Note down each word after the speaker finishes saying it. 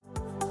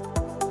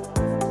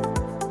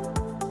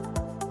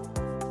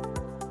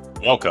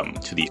Welcome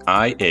to the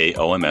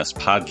IAOMS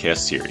podcast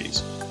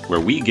series,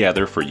 where we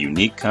gather for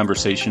unique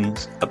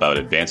conversations about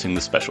advancing the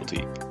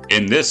specialty.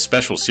 In this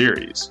special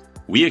series,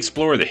 we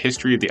explore the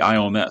history of the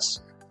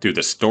IAOMS through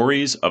the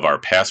stories of our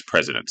past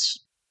presidents.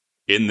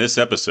 In this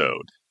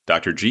episode,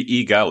 Dr.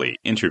 G.E. Ghali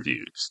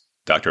interviews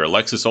Dr.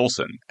 Alexis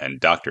Olson and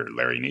Dr.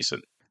 Larry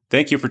Nissen.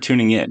 Thank you for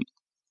tuning in.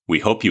 We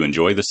hope you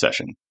enjoy the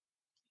session.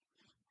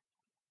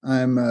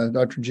 I'm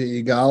Dr.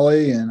 G.E.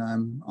 Ghali, and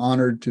I'm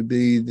honored to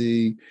be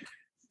the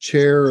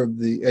chair of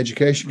the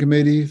Education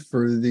Committee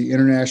for the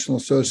International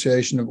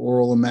Association of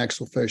Oral and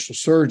Maxillofacial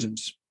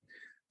Surgeons.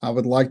 I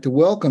would like to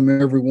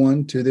welcome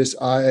everyone to this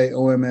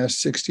IAOMS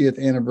 60th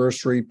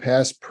Anniversary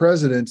Past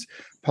Presidents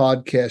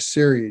podcast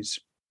series.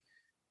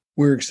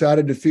 We're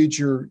excited to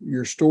feature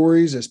your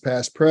stories as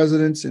past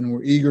presidents, and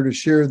we're eager to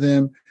share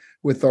them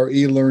with our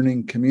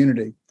e-learning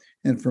community.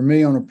 And for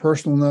me, on a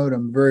personal note,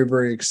 I'm very,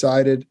 very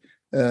excited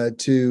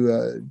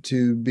to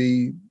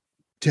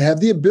have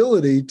the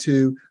ability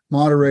to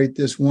moderate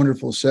this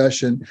wonderful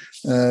session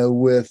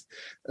with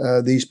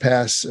these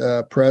past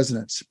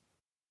presidents.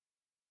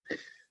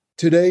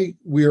 Today,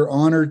 we are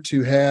honored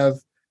to have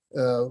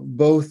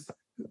both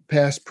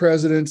past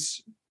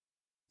presidents,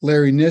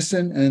 Larry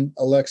Nissen and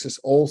Alexis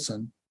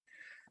Olson.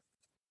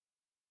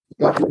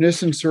 Dr.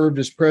 Nissen served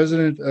as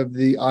president of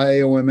the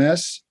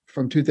IAOMS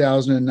from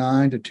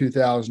 2009 to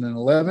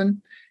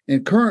 2011,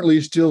 and currently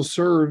still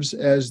serves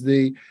as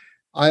the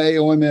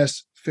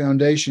IAOMS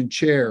Foundation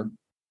Chair.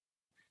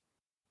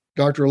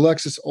 Dr.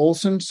 Alexis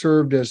Olson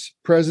served as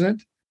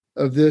president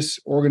of this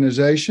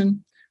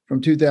organization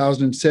from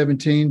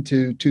 2017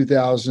 to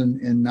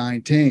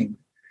 2019.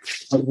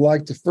 I would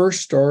like to first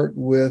start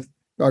with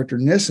Dr.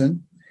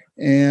 Nissen,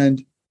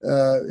 and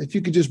if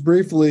you could just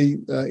briefly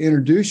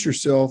introduce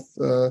yourself,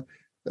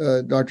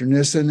 Dr.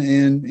 Nissen,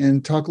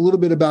 and talk a little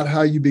bit about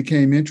how you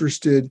became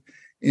interested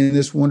in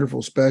this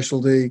wonderful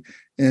specialty,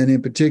 and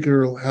in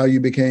particular, how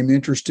you became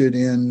interested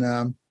in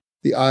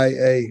the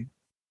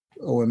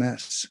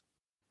IAOMS.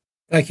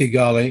 Thank you,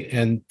 Ghali,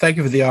 and thank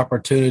you for the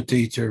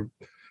opportunity to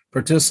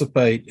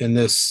participate in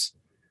this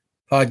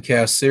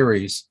podcast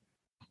series.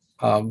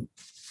 Got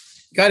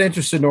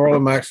interested in oral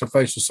and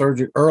maxillofacial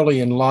surgery early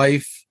in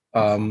life.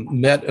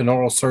 Met an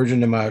oral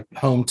surgeon in my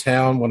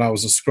hometown when I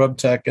was a scrub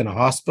tech in a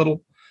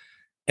hospital,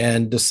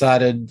 and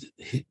decided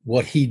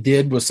what he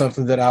did was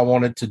something that I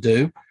wanted to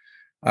do.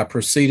 I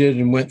proceeded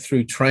and went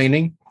through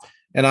training,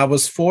 and I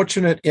was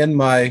fortunate in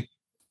my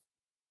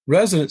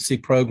residency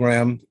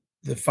program.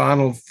 The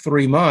final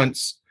 3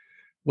 months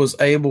was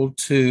able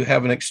to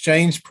have an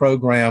exchange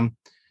program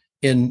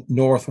in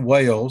North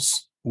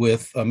Wales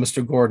with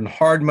Mr. Gordon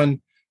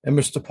Hardman and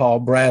Mr. Paul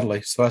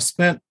Bradley. So I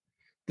spent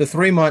the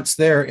 3 months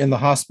there in the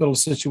hospital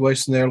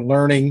situation there,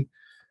 learning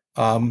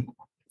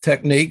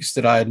techniques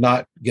that I had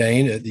not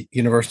gained at the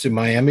University of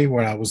Miami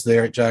when I was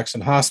there at Jackson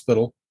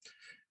Hospital,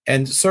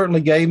 and certainly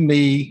gave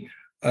me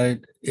a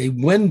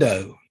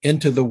window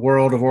into the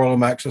world of oral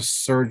and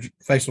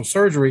maxillofacial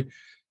surgery,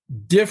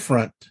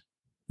 different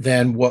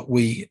than what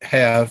we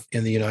have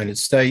in the United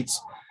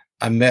States.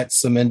 I met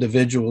some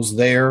individuals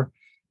there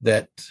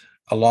that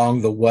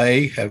along the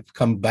way have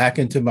come back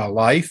into my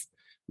life.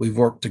 We've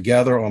worked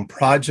together on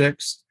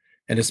projects,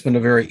 and it's been a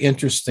very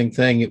interesting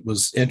thing. It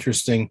was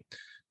interesting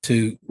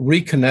to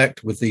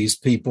reconnect with these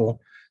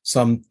people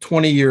some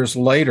 20 years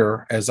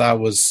later, as I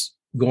was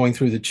going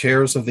through the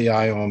chairs of the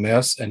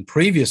IAOMS and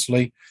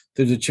previously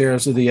through the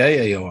chairs of the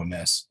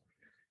AAOMS.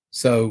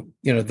 So,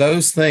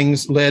 those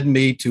things led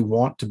me to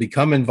want to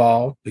become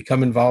involved.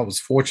 I was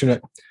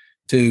fortunate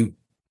to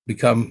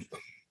become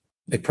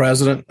a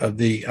president of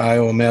the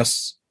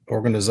IAOMS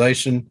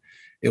organization.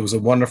 It was a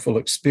wonderful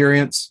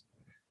experience,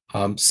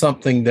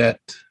 something that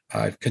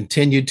I've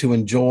continued to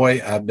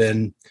enjoy. I've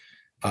been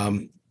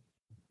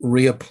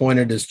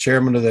reappointed as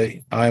chairman of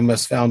the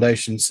IAOMS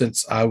Foundation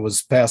since I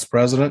was past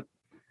president,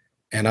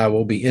 and I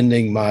will be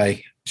ending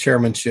my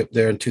chairmanship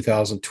there in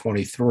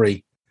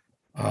 2023.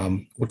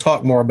 We'll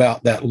talk more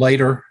about that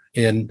later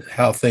and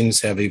how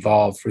things have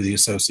evolved for the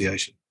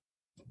association.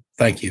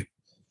 Thank you.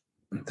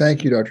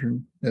 Thank you, Dr.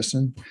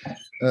 Nissen.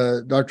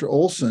 Dr.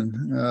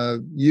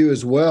 Olson, you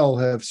as well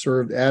have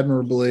served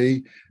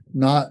admirably,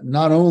 not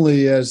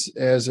only as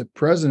a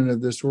president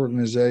of this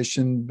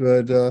organization,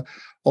 but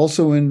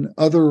also in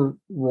other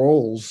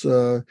roles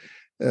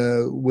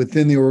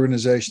within the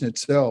organization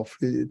itself.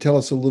 Tell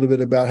us a little bit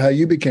about how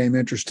you became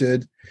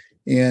interested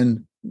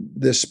in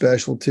this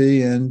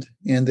specialty and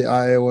the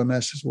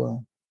IAOMS as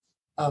well.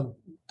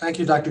 Thank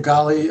you, Dr.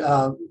 Ghali.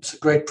 It's a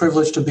great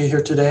privilege to be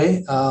here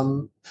today.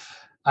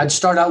 I'd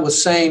start out with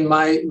saying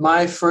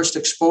my first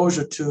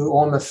exposure to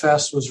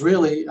OMFS was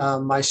really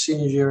my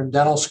senior year in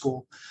dental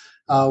school,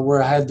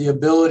 where I had the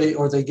ability,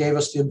 or they gave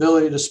us the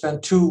ability to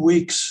spend 2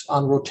 weeks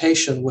on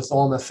rotation with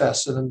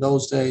OMFS. And in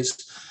those days,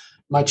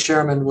 my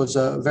chairman was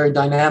a very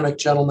dynamic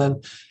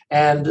gentleman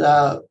and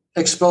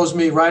exposed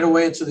me right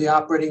away into the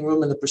operating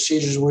room and the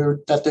procedures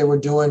that they were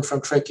doing, from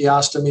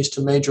tracheostomies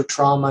to major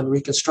trauma and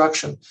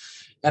reconstruction.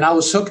 And I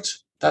was hooked.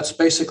 That's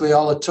basically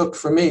all it took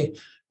for me.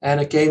 and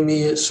it gave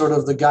me sort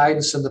of the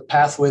guidance and the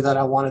pathway that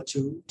I wanted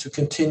to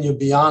continue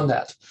beyond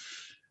that.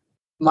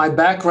 My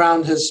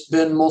background has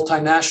been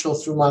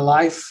multinational through my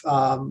life,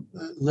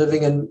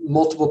 living in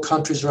multiple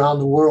countries around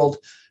the world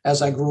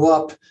as I grew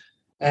up.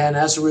 And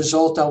as a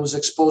result, I was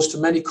exposed to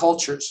many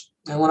cultures.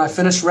 And when I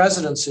finished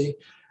residency,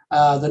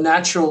 the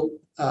natural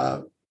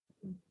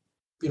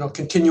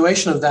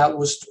continuation of that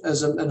was,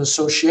 as an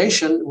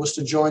association, was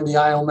to join the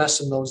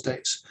IOMS in those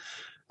days.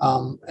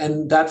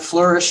 And that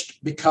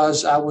flourished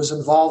because I was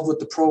involved with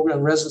the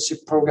residency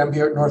program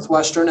here at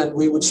Northwestern, and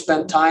we would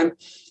spend time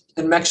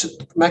in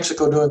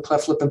Mexico doing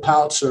cleft lip and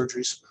palate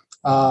surgeries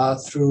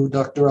through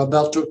Dr.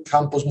 Alberto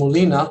Campos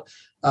Molina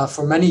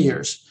for many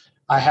years.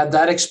 I had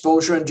that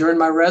exposure, and during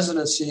my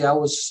residency, I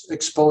was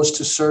exposed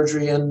to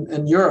surgery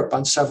in Europe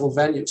on several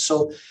venues.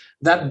 So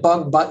that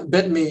bug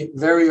bit me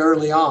very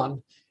early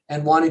on,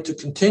 and wanting to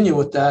continue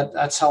with that,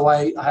 that's how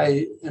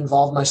I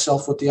involved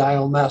myself with the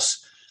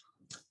IOMS.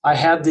 I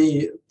had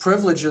the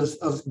privilege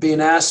of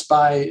being asked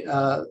by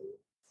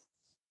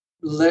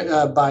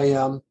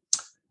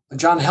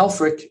John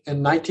Helfrich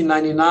in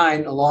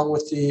 1999, along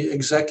with the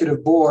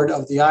executive board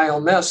of the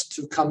IOMS,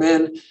 to come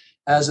in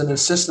as an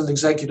assistant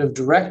executive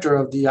director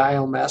of the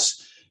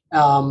IOMS,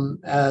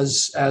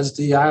 as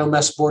the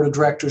IOMS board of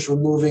directors were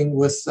moving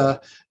with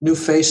new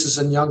faces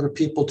and younger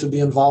people to be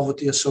involved with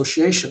the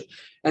association.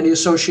 And the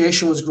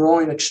association was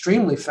growing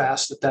extremely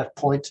fast at that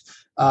point,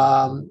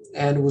 and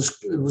it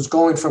was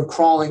going from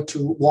crawling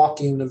to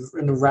walking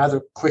in a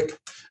rather quick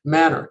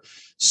manner.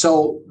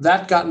 So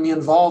that got me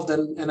involved,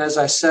 and as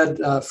I said,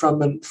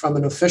 from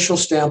an official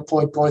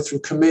standpoint, going through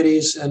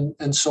committees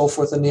and so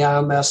forth in the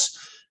IOMS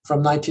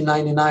from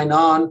 1999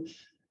 on,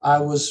 I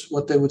was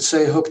what they would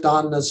say hooked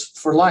on as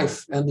for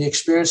life. And the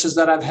experiences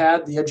that I've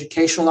had, the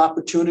educational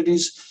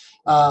opportunities,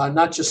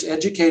 not just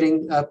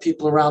educating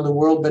people around the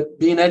world, but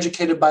being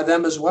educated by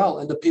them as well.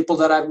 And the people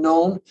that I've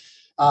known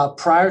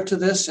prior to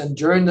this and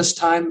during this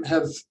time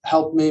have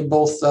helped me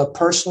both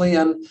personally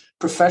and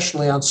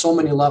professionally on so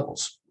many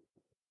levels.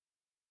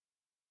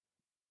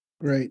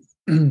 Great.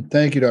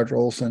 Thank you, Dr.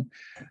 Olson.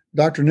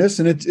 Dr.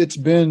 Nissen, it's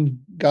been,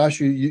 gosh,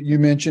 you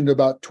mentioned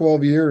about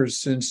 12 years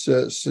since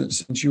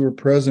you were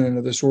president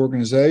of this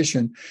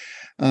organization.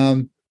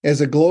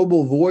 As a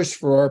global voice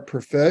for our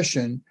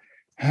profession,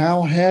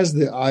 how has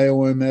the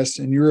IOMS,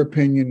 in your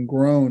opinion,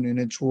 grown in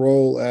its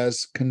role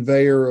as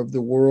conveyor of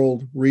the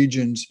world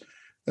regions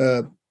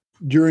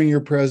during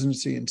your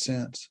presidency and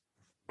since?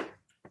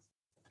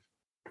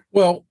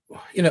 Well,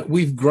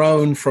 we've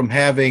grown from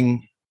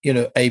having,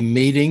 a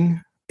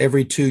meeting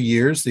every 2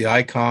 years, the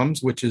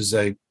ICOMS, which is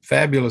a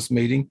fabulous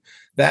meeting.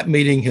 That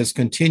meeting has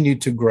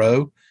continued to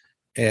grow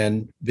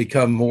and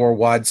become more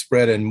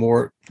widespread and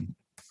more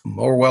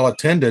well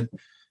attended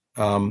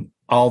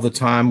all the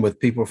time with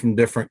people from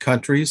different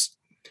countries.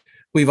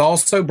 We've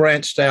also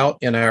branched out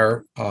in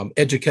our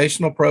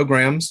educational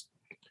programs.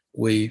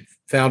 We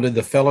founded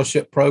the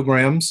fellowship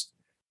programs,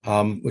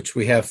 which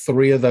we have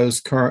 3 of those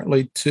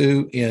currently,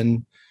 2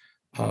 in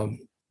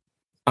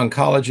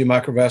oncology,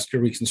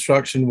 microvascular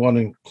reconstruction, 1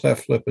 in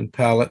cleft lip and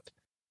palate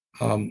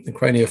and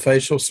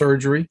craniofacial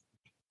surgery.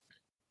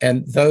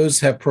 And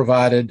those have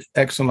provided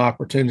excellent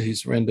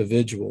opportunities for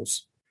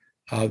individuals.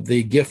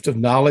 The Gift of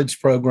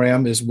Knowledge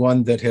program is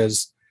one that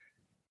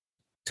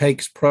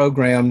takes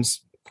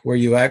programs where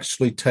you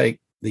actually take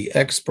the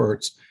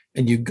experts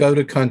and you go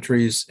to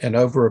countries and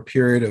over a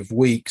period of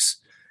weeks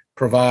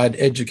provide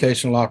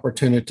educational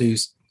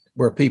opportunities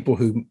where people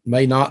who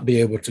may not be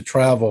able to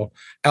travel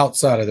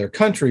outside of their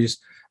countries,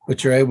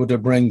 but you're able to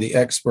bring the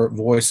expert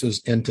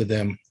voices into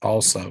them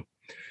also.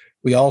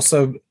 We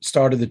also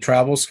started the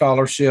travel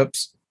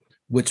scholarships,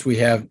 which we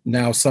have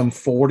now some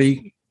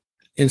 40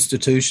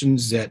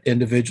 institutions that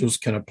individuals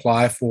can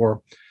apply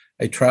for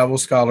a travel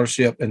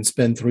scholarship and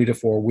spend 3 to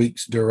 4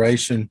 weeks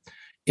duration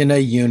in a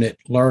unit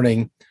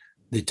learning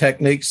the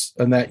techniques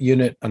in that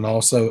unit. And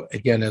also,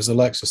 again, as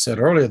Alexa said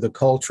earlier, the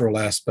cultural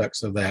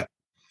aspects of that.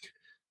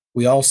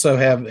 We also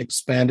have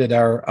expanded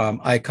our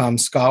ICOM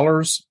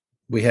scholars.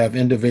 We have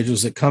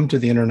individuals that come to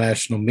the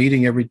international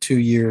meeting every 2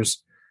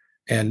 years,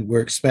 and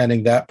we're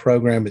expanding that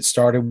program. It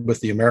started with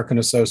the American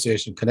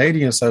Association,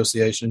 Canadian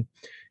Association,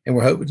 and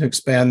we're hoping to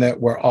expand that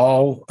where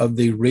all of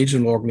the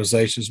regional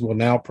organizations will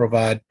now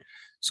provide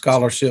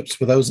scholarships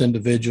for those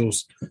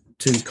individuals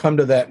to come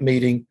to that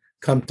meeting,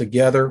 come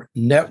together,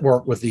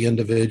 network with the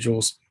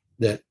individuals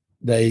that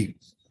they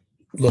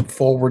look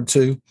forward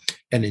to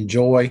and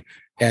enjoy.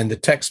 And the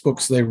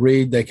textbooks they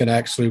read, they can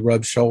actually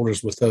rub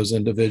shoulders with those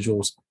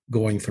individuals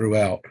going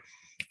throughout.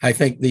 I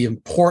think the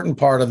important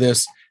part of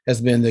this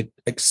has been the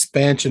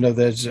expansion of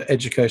the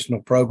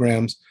educational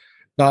programs,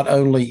 not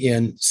only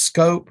in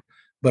scope,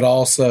 but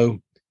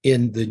also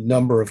in the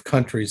number of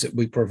countries that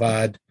we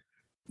provide,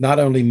 not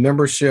only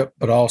membership,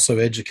 but also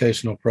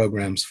educational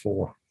programs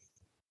for.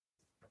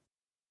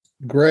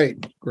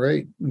 Great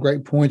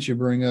points you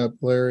bring up,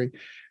 Larry.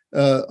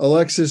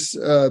 Alexis,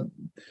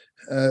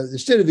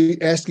 instead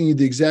of asking you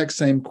the exact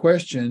same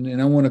question,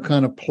 and I want to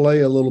kind of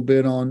play a little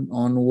bit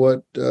on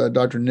what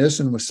Dr.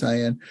 Nissen was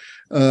saying,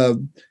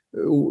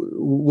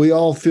 we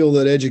all feel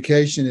that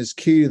education is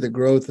key to the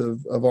growth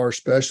of our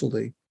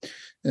specialty.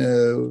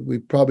 We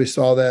probably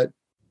saw that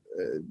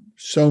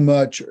so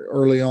much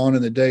early on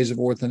in the days of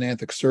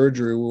orthodontic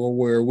surgery,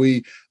 where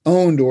we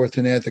owned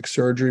orthodontic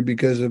surgery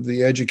because of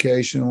the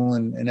educational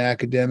and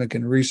academic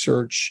and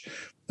research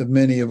of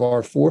many of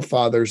our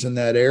forefathers in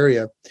that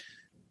area,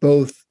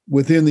 both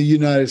within the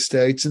United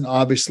States and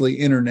obviously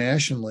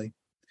internationally.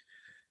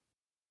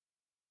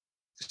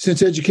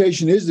 Since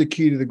education is the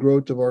key to the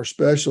growth of our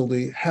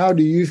specialty, how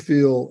do you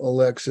feel,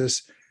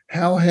 Alexis?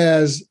 How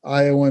has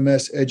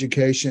IOMS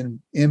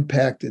education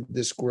impacted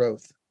this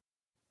growth?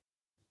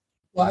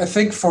 Well, I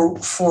think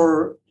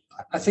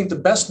I think the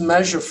best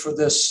measure for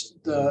this,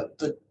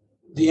 the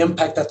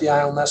impact that the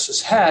IOMS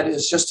has had,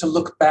 is just to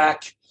look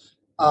back,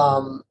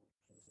 going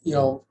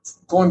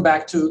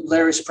back to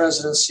Larry's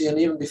presidency, and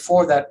even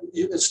before that.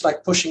 It's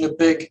like pushing a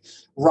big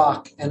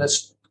rock, and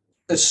it's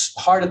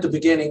hard at the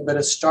beginning, but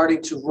it's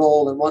starting to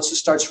roll. And once it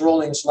starts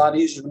rolling, it's a lot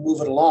easier to move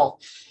it along.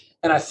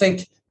 And I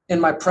think in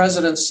my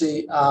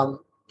presidency,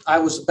 I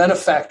was a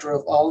benefactor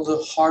of all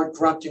the hard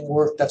grunting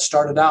work that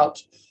started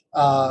out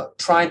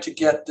trying to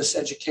get this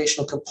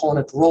educational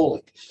component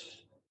rolling.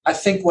 I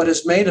think what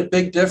has made a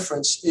big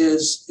difference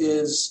is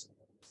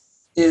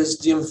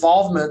the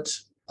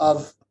involvement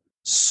of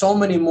so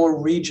many more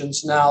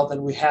regions now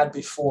than we had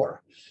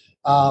before.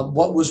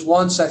 What was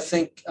once, I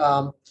think,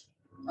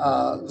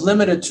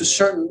 limited to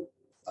certain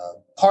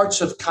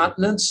parts of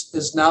continents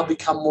is now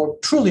become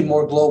truly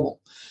more global.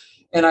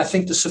 And I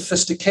think the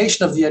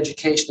sophistication of the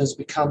education has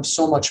become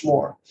so much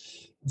more.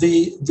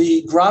 The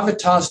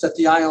gravitas that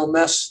the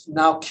IOMS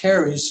now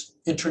carries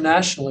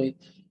internationally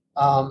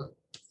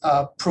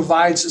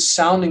provides a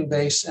sounding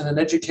base and an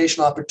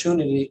educational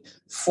opportunity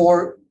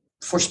for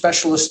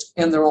specialists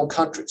in their own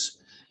countries.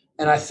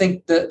 And I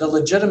think that the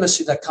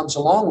legitimacy that comes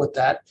along with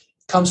that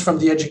comes from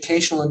the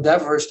educational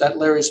endeavors that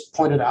Larry's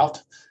pointed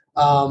out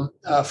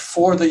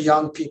for the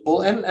young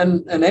people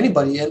and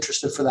anybody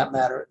interested, for that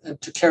matter,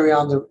 and to carry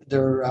on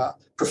their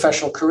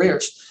professional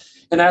careers.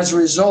 And as a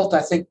result,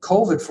 I think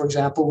COVID, for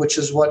example, which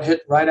is what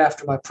hit right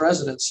after my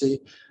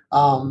presidency,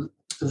 the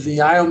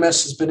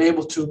IOMS has been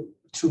able to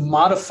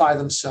modify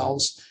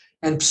themselves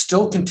and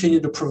still continue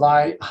to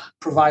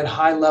provide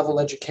high-level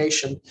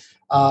education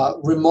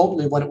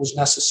remotely when it was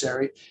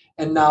necessary,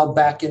 and now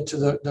back into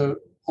the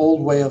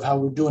old way of how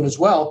we're doing as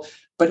well.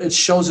 But it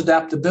shows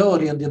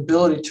adaptability and the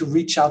ability to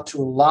reach out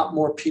to a lot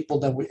more people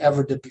than we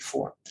ever did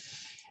before.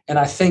 And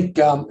I think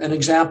an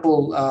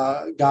example,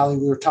 Gali,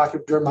 we were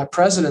talking during my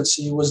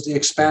presidency, was the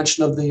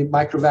expansion of the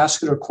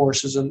microvascular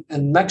courses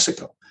in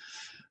Mexico,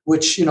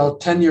 which,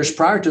 10 years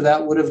prior to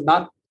that would have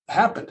not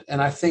happened.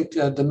 And I think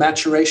the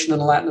maturation in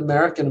Latin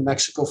America and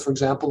Mexico, for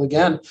example,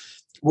 again,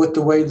 with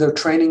the way their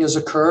training has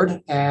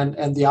occurred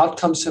and the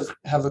outcomes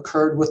have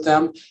occurred with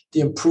them,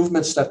 the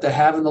improvements that they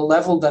have and the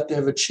level that they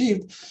have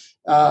achieved,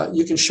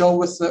 you can show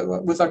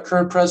with our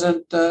current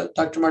president,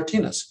 Dr.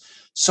 Martinez.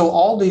 So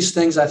all these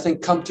things, I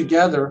think, come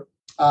together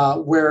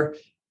where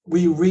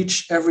we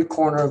reach every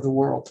corner of the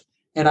world.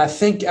 And I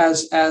think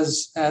as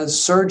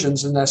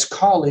surgeons and as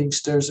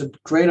colleagues, there's a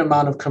great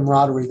amount of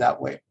camaraderie that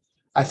way.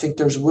 I think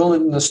there's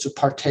willingness to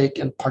partake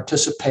and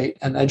participate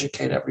and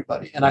educate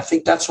everybody. And I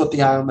think that's what the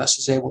IOMS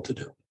is able to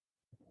do.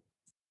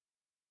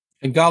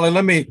 And Gali,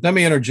 let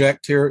me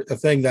interject here a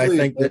thing that please,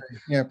 I think that,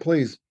 yeah,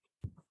 please.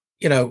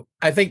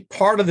 I think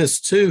part of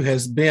this too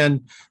has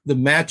been the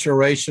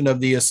maturation of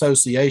the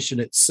association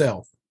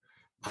itself.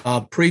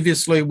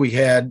 Previously, we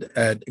had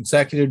an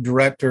executive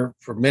director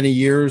for many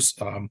years,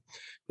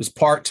 was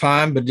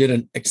part-time, but did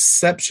an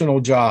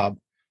exceptional job,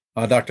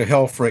 Dr.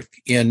 Helfrich,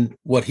 in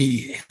what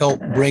he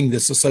helped bring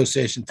this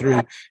association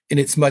through in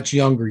its much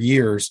younger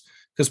years.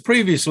 Because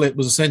previously it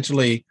was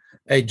essentially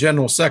a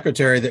general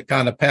secretary that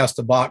kind of passed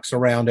the box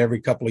around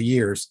every couple of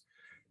years.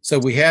 So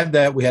we had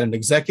that. We had an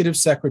executive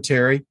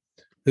secretary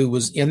who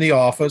was in the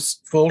office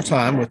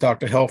full-time with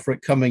Dr.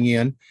 Helfrich coming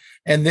in.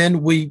 And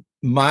then we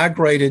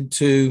migrated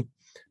to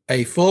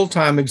a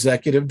full-time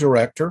executive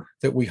director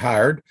that we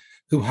hired,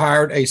 who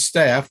hired a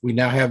staff. We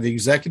now have the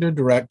executive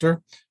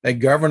director, a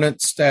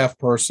governance staff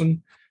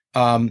person,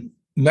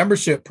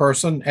 membership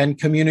person, and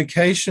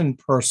communication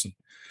person,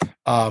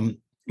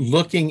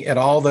 looking at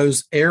all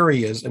those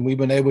areas. And we've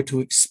been able to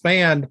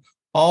expand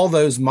all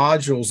those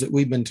modules that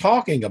we've been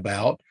talking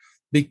about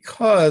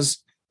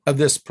because of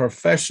this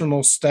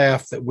professional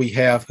staff that we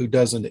have who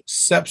does an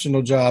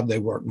exceptional job. They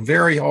work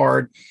very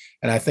hard,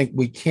 and I think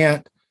we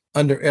can't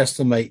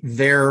underestimate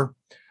their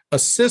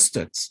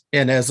assistance.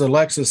 And as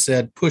Alexis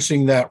said,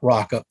 pushing that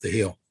rock up the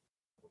hill.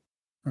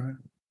 All right.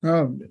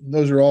 Oh,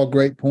 those are all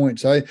great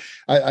points. I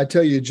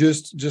tell you,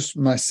 just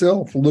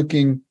myself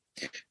looking,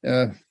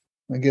 I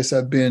guess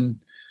I've been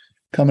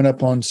coming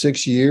up on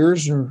 6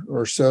 years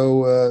or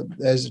so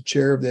as the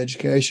chair of the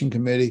education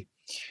committee.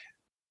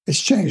 It's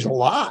changed a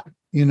lot.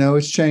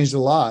 It's changed a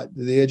lot,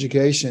 the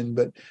education,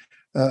 but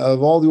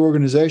of all the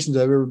organizations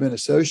I've ever been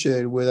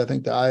associated with, I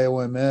think the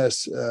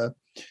IOMS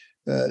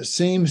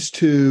seems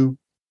to,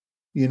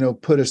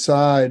 put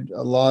aside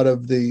a lot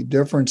of the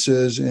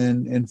differences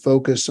and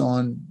focus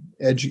on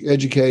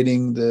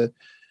educating the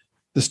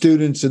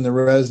students and the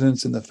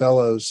residents and the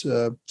fellows.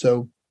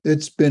 So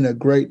it's been a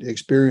great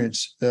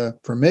experience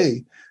for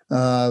me.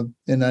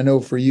 And I know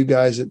for you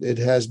guys, it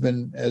has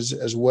been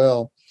as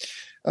well.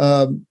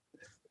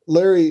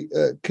 Larry,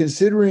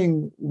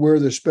 considering where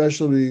the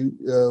specialty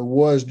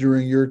was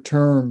during your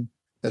term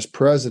as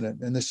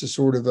president, and this is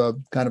sort of a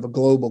kind of a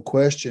global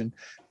question,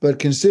 but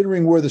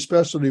considering where the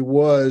specialty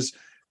was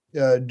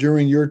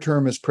during your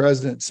term as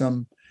president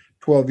some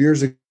 12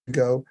 years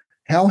ago,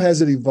 how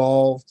has it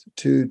evolved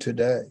to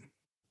today?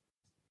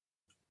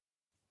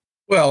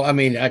 Well, I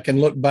mean, I can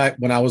look back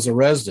when I was a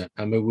resident.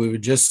 I mean, we were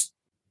just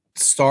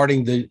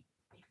starting the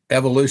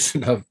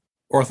evolution of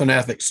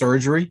orthognathic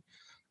surgery.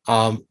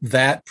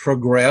 That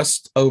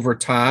progressed over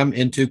time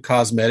into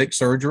cosmetic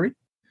surgery.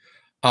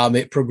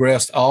 It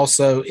progressed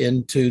also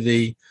into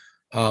the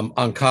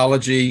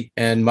oncology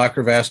and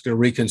microvascular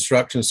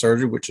reconstruction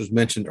surgery, which was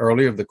mentioned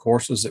earlier, of the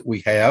courses that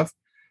we have.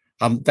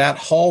 That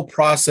whole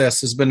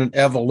process has been an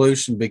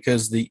evolution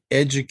because the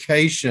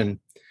education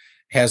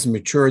has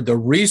matured, the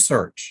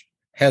research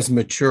has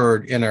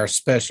matured in our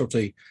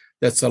specialty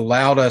that's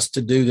allowed us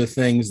to do the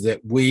things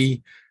that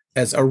we,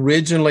 as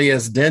originally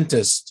as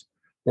dentists,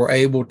 were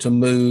able to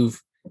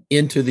move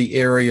into the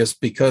areas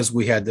because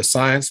we had the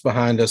science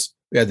behind us,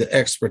 we had the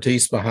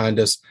expertise behind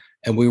us,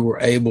 and we were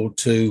able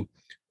to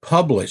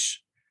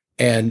publish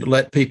and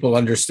let people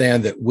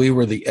understand that we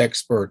were the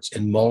experts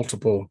in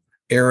multiple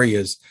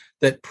areas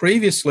that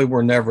previously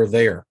were never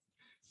there.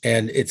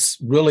 And it's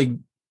really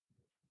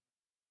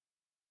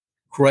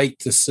great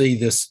to see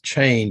this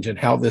change and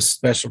how this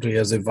specialty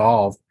has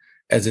evolved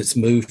as it's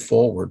moved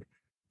forward.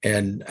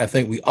 And I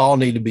think we all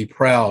need to be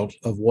proud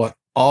of what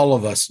all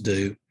of us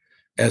do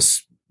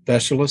as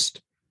specialists,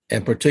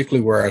 and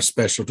particularly where our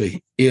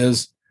specialty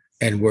is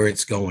and where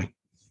it's going.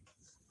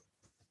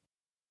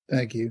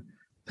 Thank you.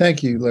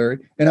 Thank you, Larry.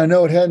 And I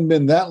know it hadn't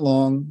been that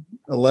long,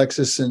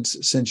 Alexis,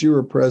 since you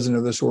were president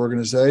of this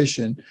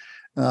organization.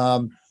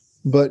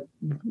 But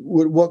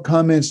what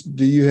comments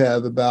do you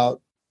have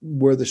about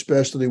where the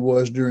specialty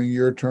was during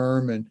your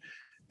term,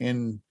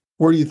 and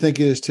where do you think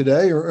it is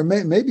today? Or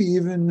maybe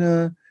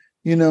even,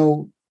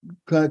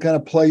 kind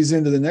of plays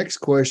into the next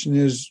question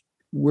is,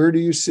 where do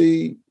you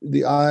see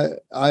the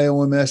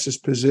IOMS's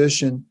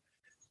position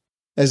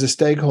as a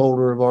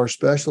stakeholder of our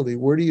specialty?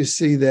 Where do you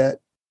see that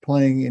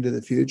playing into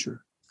the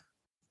future?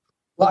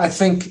 Well, I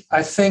think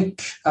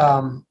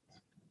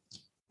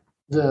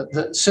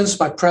since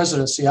my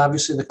presidency,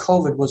 obviously the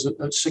COVID was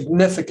a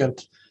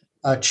significant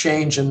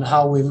change in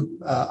how we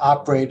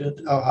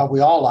operated, or how we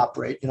all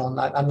operate.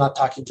 I'm not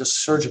talking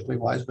just surgically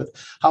wise, but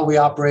how we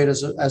operate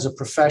as a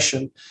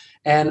profession.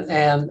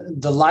 And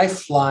the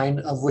lifeline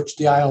of which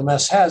the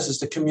IOMS has is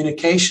the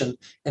communication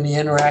and the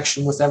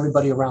interaction with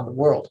everybody around the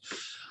world.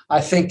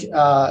 I think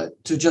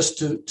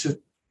to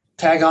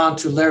tag on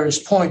to Larry's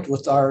point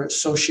with our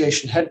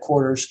association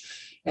headquarters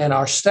and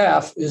our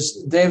staff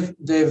is they've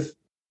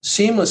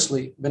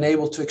seamlessly been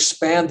able to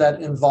expand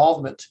that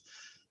involvement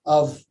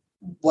of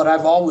what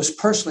I've always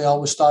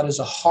thought is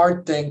a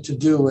hard thing to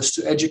do, is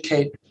to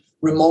educate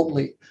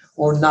remotely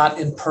or not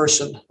in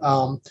person.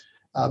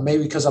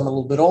 Maybe because I'm a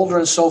little bit older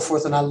and so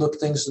forth, and I look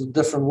things in a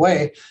different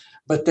way,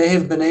 but they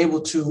have been able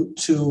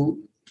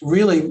to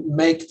really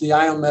make the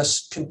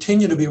IOMS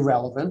continue to be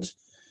relevant,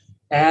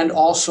 and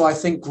also I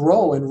think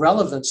grow in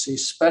relevancy,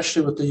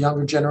 especially with the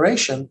younger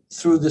generation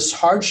through this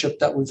hardship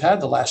that we've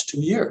had the last 2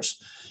 years.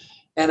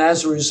 And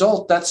as a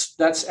result,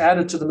 that's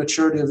added to the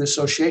maturity of the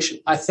association.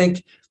 I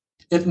think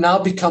it now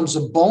becomes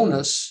a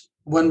bonus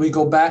when we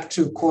go back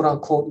to quote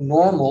unquote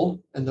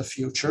normal in the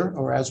future,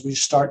 or as we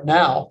start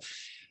now,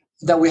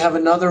 that we have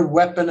another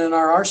weapon in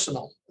our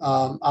arsenal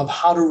of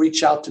how to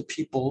reach out to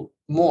people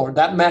more.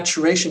 That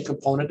maturation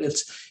component,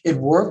 it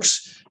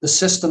works, the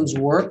systems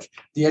work,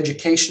 the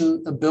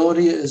education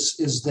ability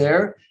is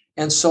there.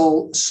 And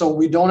so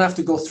we don't have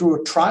to go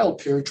through a trial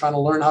period trying to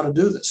learn how to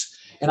do this.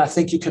 And I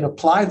think you can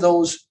apply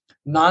those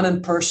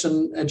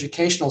non-in-person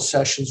educational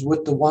sessions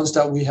with the ones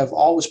that we have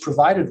always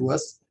provided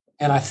with,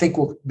 and I think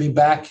we'll be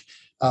back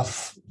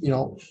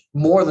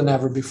more than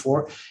ever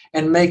before,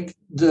 and make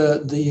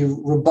the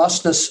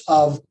robustness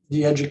of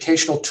the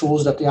educational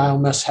tools that the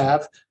IOMS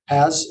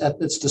has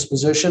at its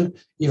disposition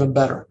even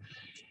better.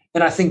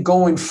 And I think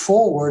going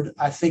forward,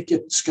 I think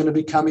it's going to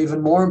become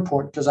even more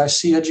important, because I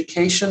see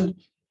education,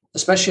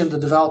 especially in the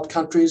developed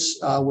countries,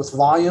 with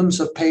volumes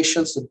of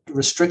patients, the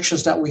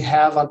restrictions that we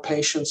have on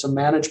patients and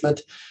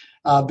management,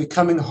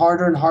 becoming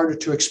harder and harder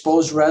to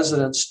expose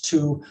residents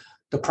to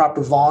the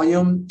proper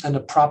volume and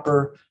the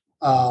proper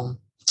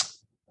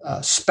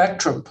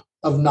spectrum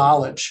of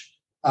knowledge,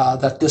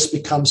 that this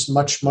becomes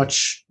much,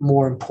 much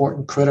more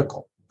important,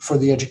 critical for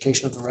the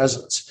education of the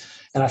residents.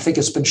 And I think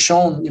it's been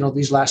shown,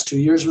 these last 2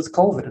 years with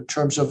COVID, in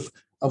terms of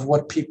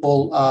what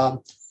people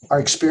are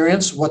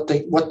experienced, what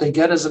they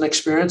get as an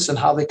experience, and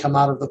how they come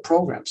out of the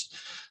programs.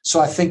 So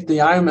I think the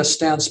IOMS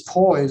stands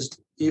poised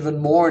even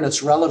more in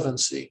its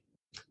relevancy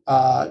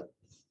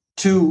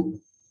to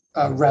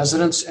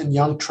residents and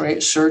young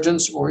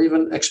surgeons, or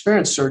even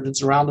experienced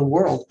surgeons around the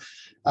world,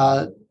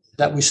 that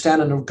that we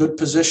stand in a good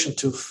position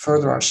to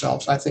further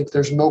ourselves. I think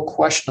there's no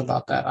question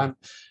about that.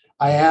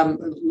 I am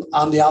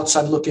on the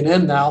outside looking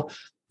in now,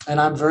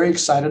 and I'm very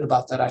excited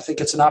about that. I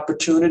think it's an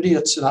opportunity.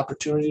 It's an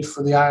opportunity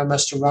for the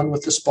IOMS to run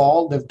with this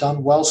ball. They've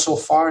done well so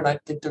far, and I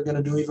think they're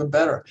going to do even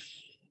better.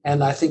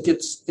 And I think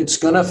it's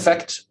going to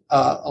affect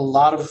a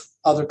lot of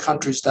other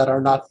countries that are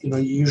not,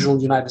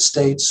 usual United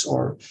States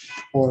or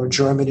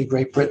Germany,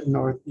 Great Britain,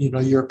 or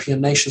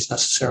European nations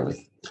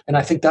necessarily. And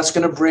I think that's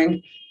going to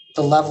bring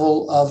the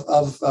level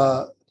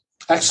of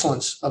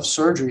excellence of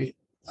surgery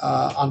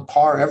on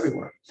par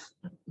everywhere.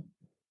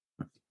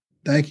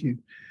 Thank you.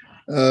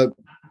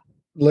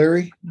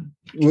 Larry,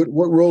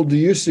 what role do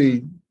you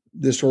see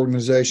this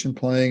organization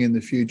playing in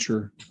the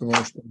future of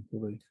our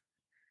specialty?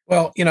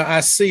 Well,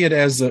 I see it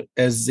as the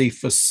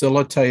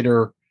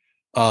facilitator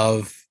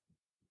of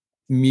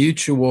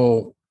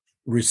mutual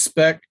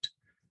respect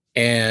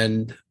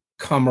and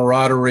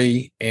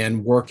camaraderie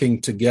and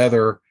working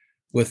together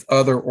with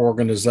other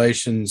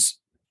organizations,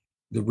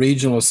 the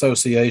regional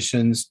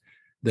associations,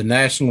 the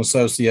national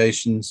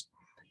associations,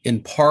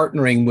 in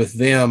partnering with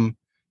them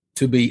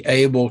to be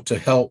able to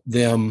help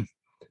them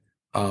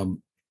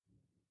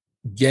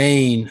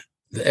gain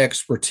the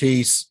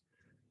expertise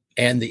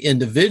and the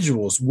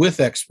individuals with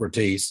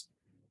expertise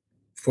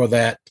for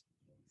that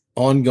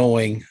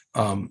ongoing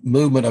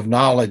movement of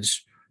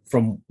knowledge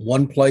from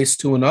one place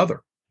to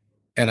another.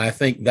 And I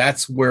think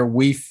that's where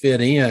we fit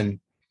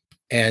in.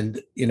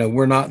 And,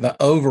 we're not the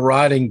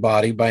overriding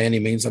body by any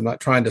means. I'm not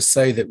trying to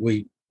say that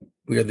we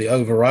are the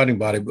overriding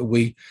body, but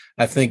we,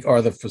 I think,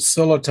 are the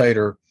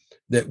facilitator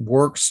that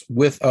works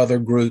with other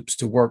groups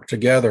to work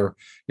together.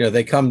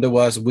 They come to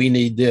us, we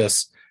need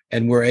this,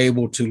 and we're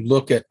able to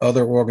look at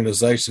other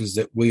organizations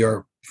that we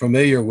are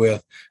familiar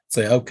with,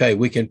 say, okay,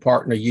 we can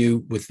partner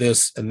you with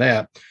this and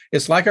that.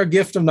 It's like our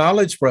Gift of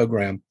Knowledge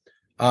program.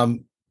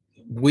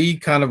 We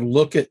kind of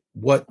look at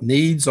what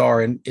needs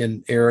are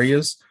in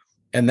areas,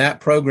 and that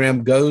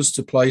program goes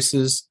to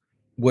places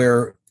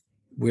where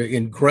we're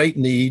in great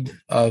need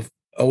of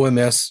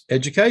OMS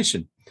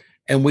education.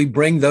 And we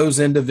bring those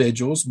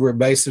individuals, we're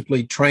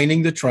basically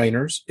training the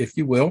trainers, if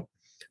you will,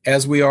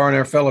 as we are in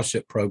our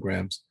fellowship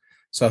programs.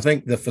 So I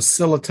think the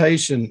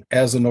facilitation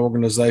as an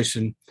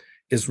organization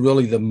is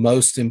really the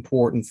most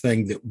important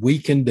thing that we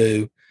can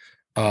do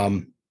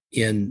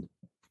in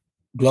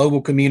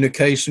global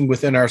communication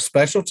within our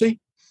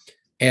specialty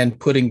and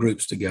putting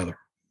groups together.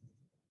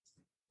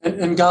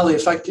 And Gali,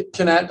 if I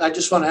can add, I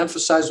just want to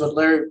emphasize what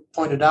Larry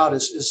pointed out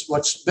is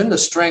what's been the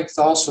strength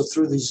also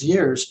through these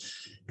years,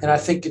 and I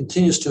think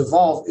continues to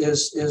evolve,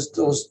 is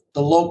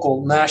the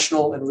local,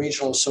 national, and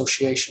regional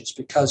associations,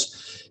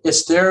 because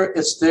it's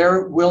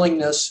their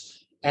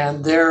willingness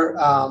and their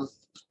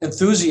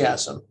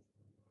enthusiasm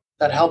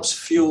that helps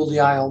fuel the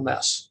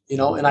IOMS.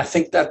 And I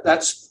think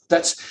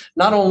that's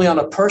not only on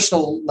a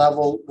personal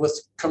level with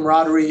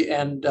camaraderie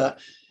and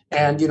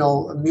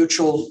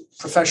mutual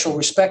professional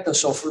respect and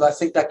so forth. I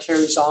think that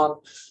carries on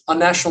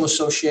national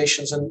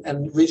associations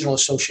and regional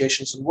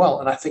associations as well.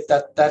 And I think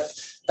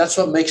that's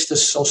what makes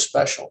this so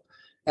special.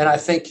 And I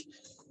think,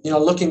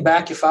 looking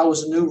back, if I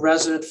was a new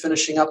resident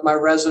finishing up my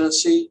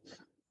residency,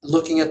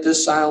 looking at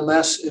this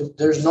IOMS,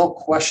 there's no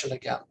question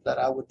again that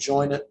I would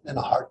join it in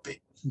a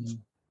heartbeat. Mm-hmm.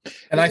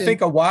 And I think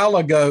a while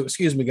ago,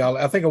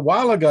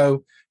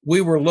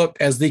 we were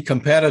looked as the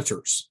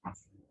competitors.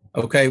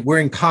 Okay, we're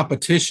in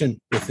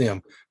competition with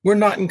them. We're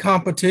not in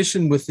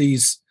competition with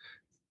these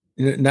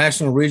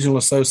national regional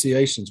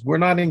associations. We're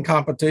not in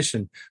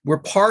competition.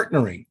 We're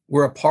partnering.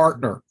 We're a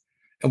partner.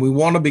 And we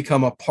want to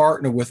become a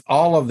partner with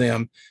all of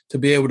them to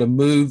be able to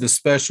move the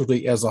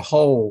specialty as a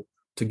whole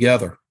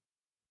together.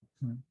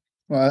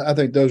 Well, I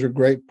think those are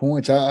great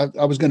points. I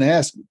was going to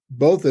ask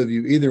both of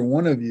you, either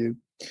one of you,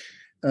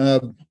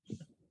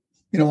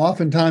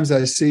 oftentimes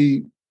I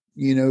see,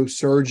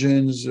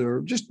 surgeons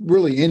or just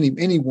really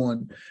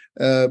anyone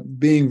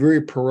being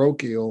very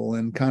parochial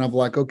and kind of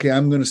like, okay,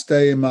 I'm going to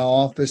stay in my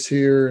office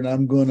here and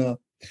I'm going to,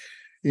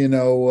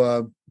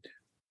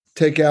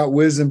 take out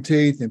wisdom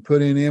teeth and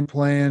put in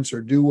implants or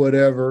do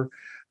whatever.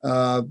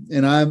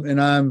 And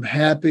I'm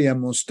happy.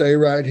 I'm going to stay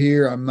right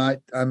here. I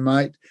might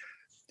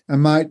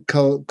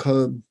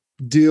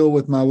deal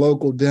with my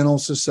local dental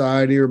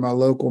society or my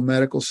local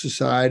medical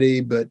society,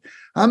 but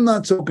I'm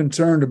not so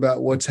concerned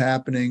about what's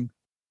happening,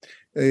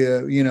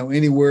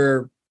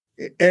 anywhere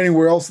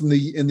else in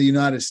the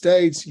United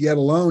States, yet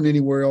alone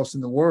anywhere else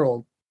in the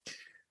world.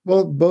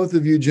 Well, both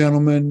of you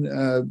gentlemen,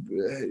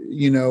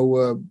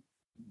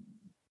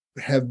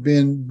 have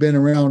been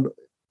around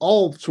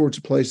all sorts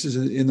of places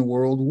in the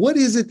world. What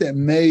is it that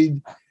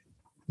made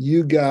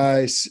you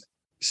guys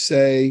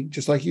say,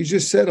 just like you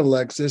just said,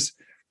 Alexis,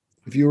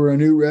 if you were a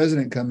new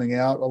resident coming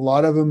out, a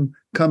lot of them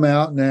come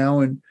out now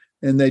and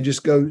they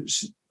just go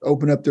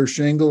open up their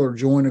shingle or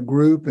join a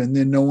group, and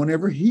then no one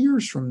ever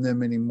hears from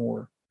them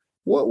anymore.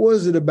 What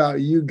was it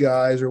about you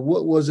guys, or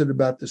what was it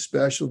about the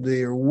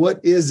specialty, or what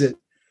is it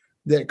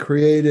that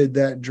created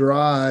that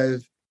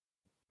drive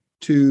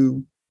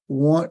to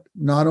want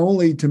not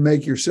only to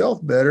make yourself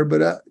better,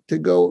 but to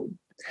go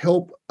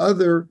help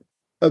other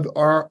of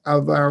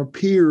our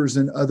peers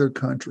in other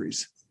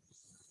countries?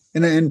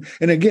 And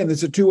again,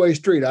 it's a two-way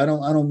street. I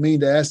don't mean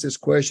to ask this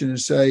question and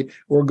say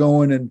we're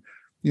going and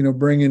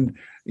bringing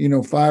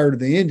fire to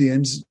the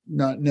Indians.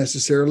 Not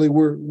necessarily.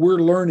 We're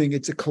learning.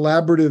 It's a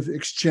collaborative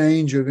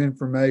exchange of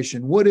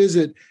information. What is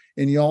it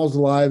in y'all's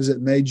lives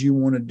that made you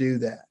want to do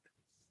that?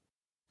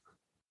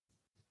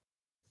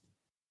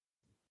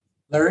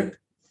 Larry?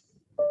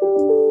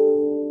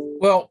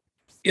 Well,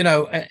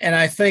 and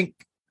I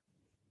think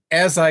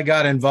as I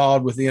got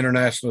involved with the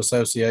International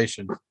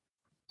Association,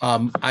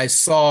 I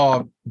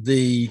saw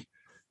the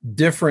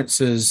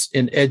differences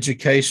in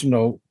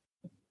educational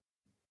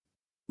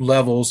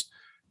levels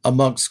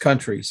amongst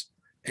countries.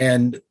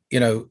 And,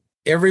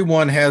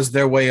 everyone has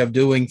their way of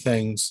doing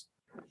things.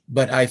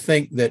 But I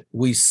think that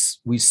we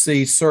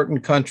see certain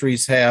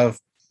countries have,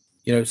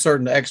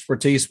 certain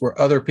expertise where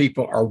other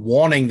people are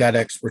wanting that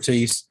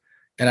expertise.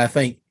 And I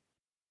think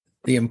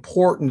the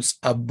importance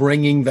of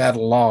bringing that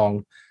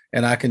along.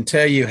 And I can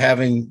tell you,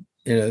 having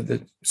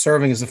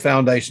serving as a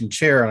foundation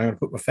chair, and I'm going to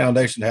put my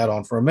foundation hat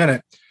on for a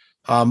minute,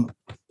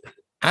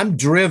 I'm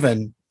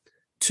driven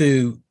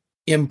to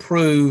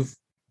improve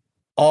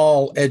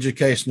all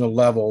educational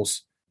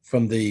levels,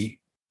 from the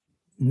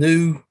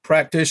new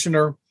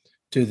practitioner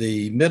to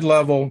the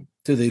mid-level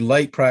to the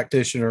late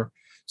practitioner,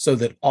 so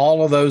that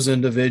all of those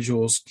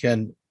individuals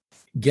can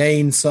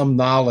gain some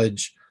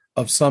knowledge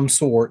of some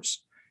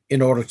sorts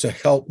in order to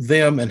help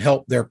them and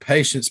help their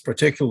patients,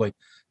 particularly,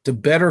 to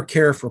better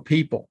care for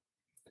people,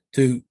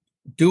 to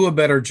do a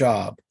better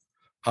job,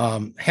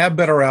 have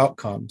better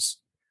outcomes,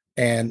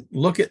 and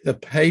look at the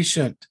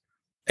patient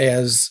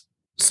as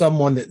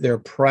someone that they're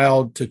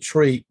proud to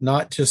treat,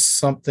 not just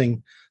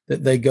something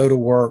that they go to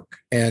work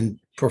and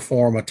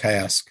perform a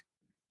task.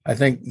 I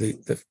think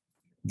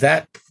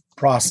that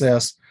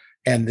process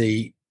and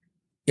the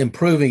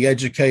improving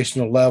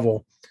educational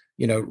level,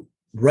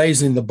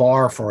 raising the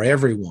bar for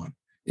everyone,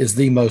 is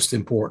the most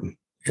important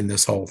in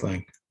this whole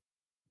thing.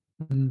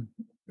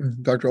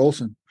 Dr.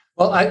 Olson.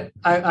 Well, I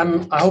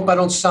hope I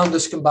don't sound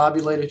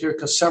discombobulated here,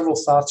 because several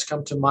thoughts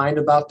come to mind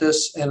about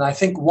this. And I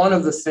think one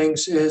of the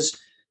things is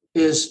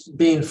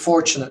being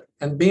fortunate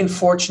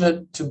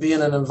to be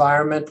in an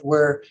environment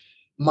where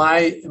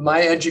my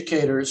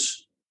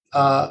educators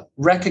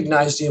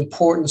recognize the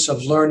importance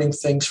of learning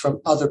things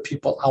from other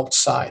people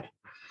outside.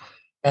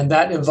 And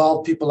that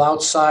involved people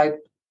outside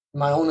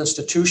my own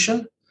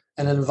institution,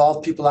 and it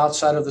involved people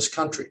outside of this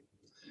country.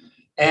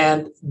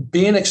 And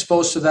being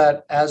exposed to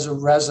that as a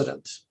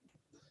resident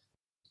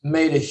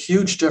made a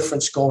huge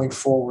difference going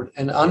forward,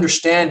 and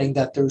understanding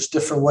that there's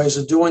different ways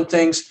of doing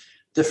things,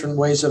 different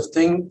ways of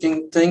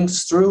thinking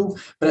things through.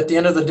 But at the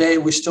end of the day,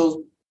 we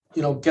still,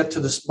 get to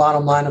this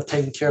bottom line of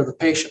taking care of the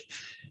patient.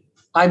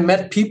 I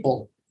met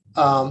people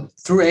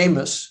through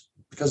AMOS,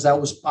 because that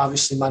was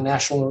obviously my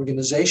national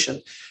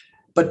organization,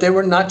 but they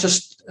were not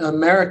just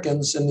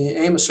Americans in the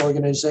AMOS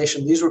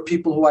organization. These were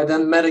people who I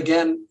then met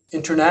again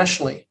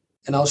internationally,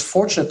 and I was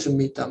fortunate to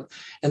meet them.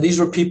 And these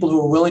were people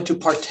who were willing to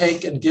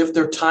partake and give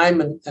their time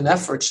and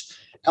efforts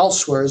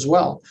elsewhere as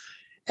well.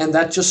 And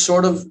that just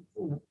sort of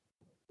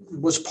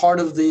was part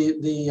of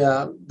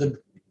the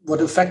what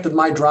affected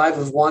my drive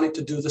of wanting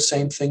to do the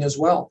same thing as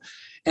well.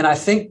 And I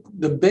think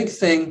the big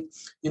thing,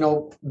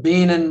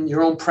 being in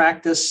your own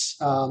practice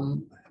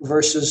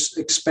versus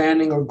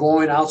expanding or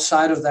going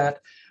outside of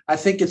that, I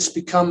think it's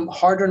become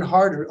harder and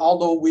harder.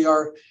 Although we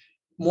are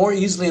more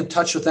easily in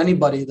touch with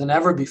anybody than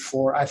ever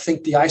before, I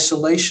think the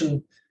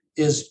isolation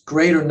is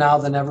greater now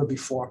than ever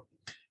before.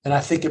 And I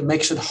think it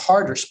makes it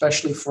harder,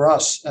 especially for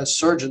us as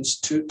surgeons,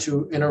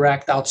 to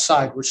interact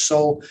outside. We're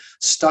so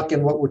stuck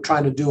in what we're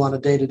trying to do on a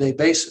day-to-day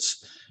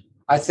basis.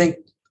 I think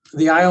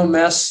the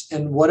IOMS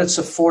and what it's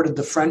afforded,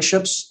 the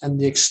friendships and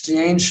the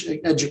exchange,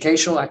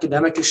 educational,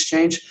 academic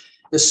exchange,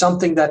 is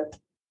something that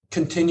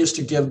continues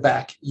to give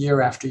back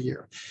year after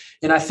year.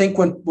 And I think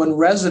when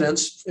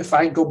residents, if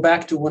I go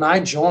back to when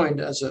I joined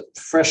as a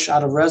fresh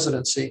out of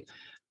residency,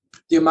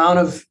 the amount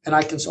of, and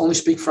I can only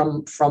speak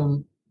from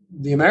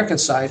the American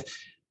side,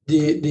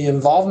 the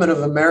involvement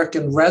of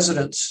American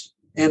residents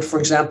and, for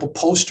example,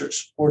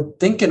 posters or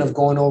thinking of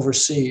going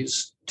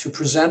overseas to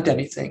present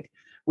anything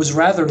was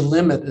rather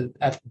limited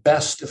at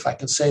best, if I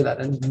can say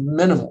that, and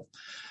minimal.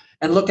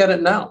 And look at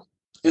it now.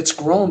 It's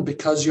grown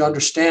because you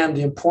understand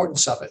the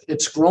importance of it.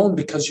 It's grown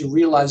because you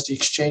realize the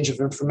exchange of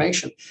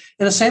information.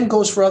 And the same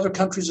goes for other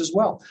countries as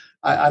well.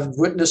 I've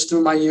witnessed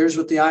through my years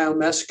with the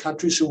IOMS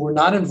countries who were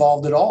not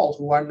involved at all,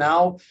 who are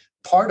now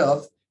part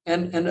of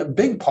and a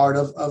big part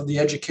of the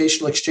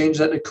educational exchange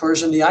that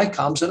occurs in the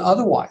ICOMs and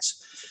otherwise.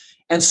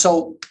 And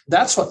so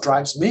that's what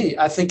drives me.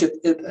 I think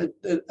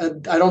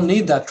I don't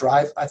need that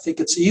drive. I think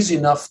it's easy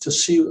enough to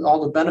see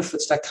all the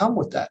benefits that come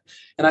with that.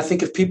 And I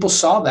think if people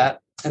saw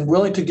that and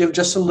willing to give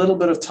just a little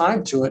bit of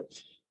time to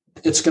it,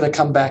 it's going to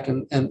come back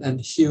in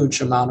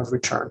huge amount of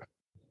return.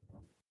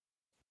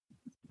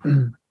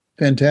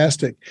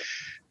 Fantastic.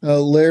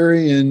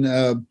 Larry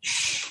and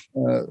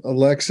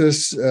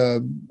Alexis, I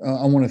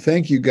want to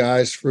thank you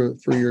guys for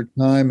your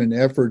time and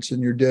efforts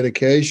and your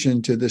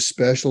dedication to this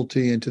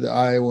specialty and to the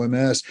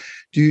IOMS.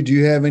 Do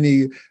you have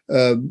any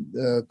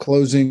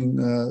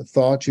closing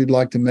thoughts you'd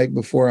like to make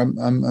before I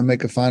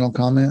make a final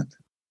comment?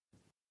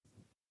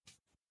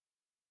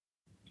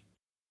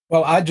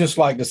 Well, I'd just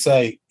like to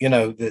say,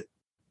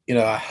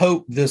 I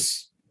hope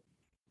this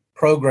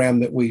program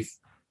that we've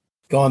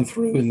gone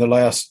through in the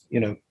last,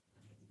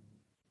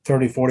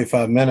 30,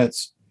 45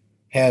 minutes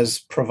has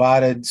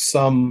provided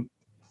some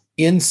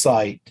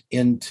insight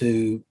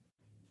into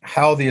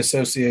how the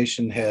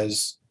association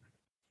has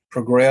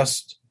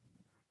progressed,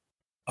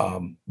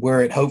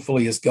 where it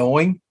hopefully is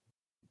going.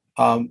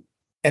 And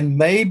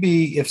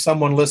maybe if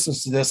someone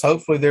listens to this,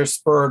 hopefully they're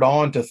spurred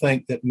on to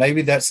think that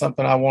maybe that's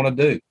something I want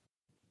to do.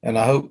 And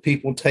I hope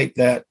people take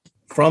that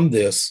from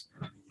this,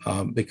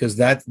 because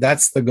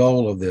that's the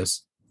goal of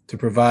this, to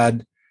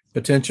provide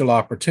potential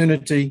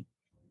opportunity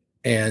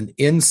and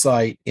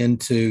insight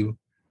into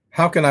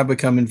how can I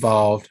become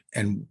involved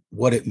and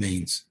what it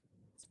means.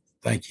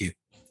 Thank you.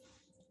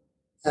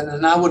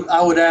 And I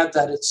would add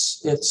that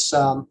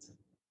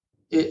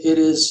it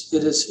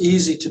is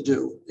easy to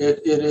do.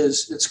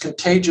 It's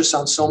contagious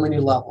on so many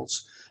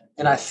levels.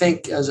 And I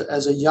think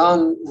as a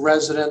young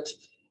resident,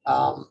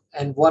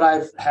 and what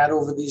I've had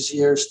over these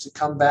years to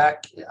come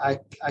back, I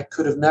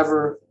could have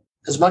never,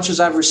 as much as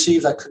I've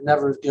received, I could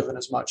never have given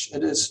as much.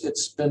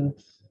 It's been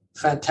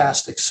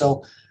fantastic.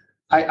 So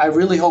I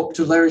really hope,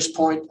 to Larry's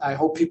point, I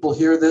hope people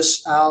hear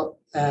this out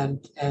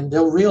and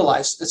they'll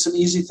realize it's an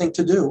easy thing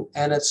to do,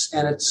 and it's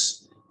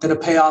going to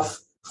pay off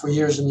for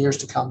years and years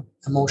to come,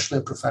 emotionally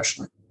and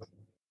professionally.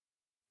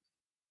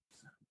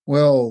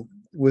 Well,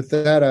 with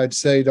that, I'd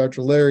say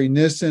Dr. Larry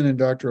Nissen and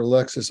Dr.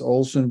 Alexis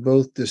Olson,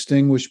 both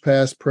distinguished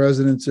past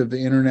presidents of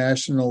the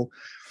International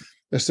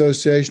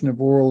Association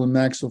of Oral and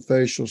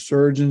Maxillofacial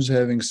Surgeons,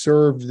 having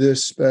served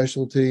this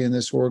specialty and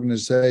this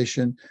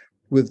organization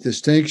with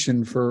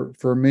distinction for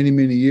many,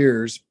 many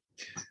years.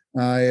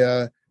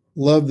 I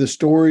love the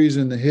stories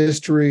and the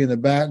history and the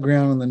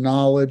background and the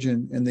knowledge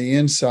and the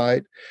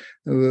insight.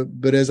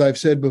 But as I've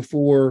said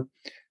before,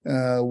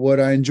 what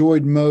I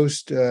enjoyed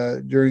most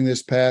during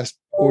this past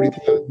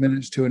 45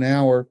 minutes to an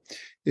hour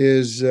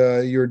is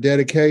your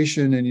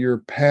dedication and your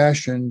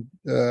passion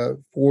for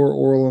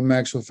oral and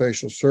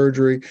maxillofacial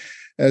surgery,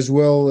 as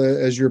well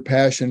as your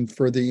passion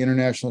for the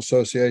International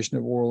Association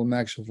of Oral and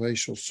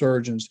Maxillofacial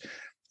Surgeons.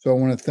 So I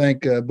want to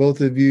thank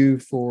both of you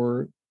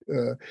for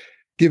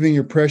giving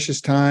your precious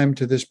time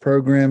to this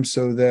program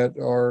so that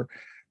our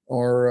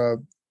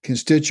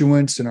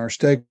constituents and our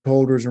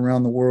stakeholders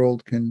around the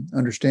world can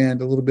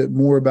understand a little bit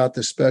more about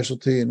this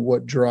specialty and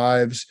what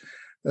drives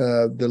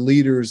the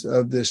leaders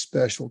of this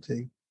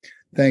specialty.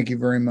 Thank you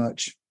very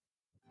much.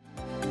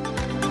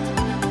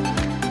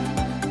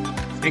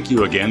 Thank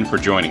you again for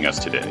joining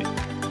us today.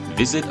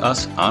 Visit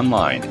us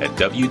online at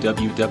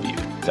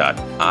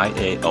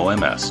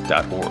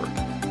www.iaoms.org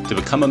to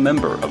become a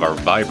member of our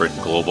vibrant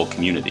global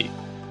community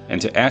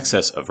and to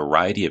access a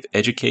variety of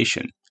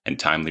education and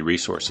timely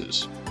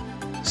resources.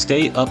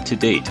 Stay up to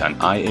date on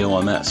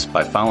IAOMS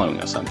by following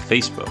us on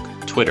Facebook,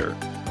 Twitter,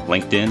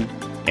 LinkedIn,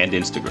 and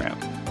Instagram.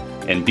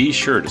 And be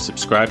sure to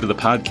subscribe to the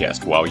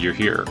podcast while you're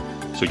here,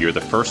 so you're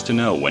the first to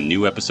know when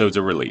new episodes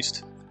are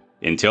released.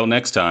 Until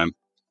next time.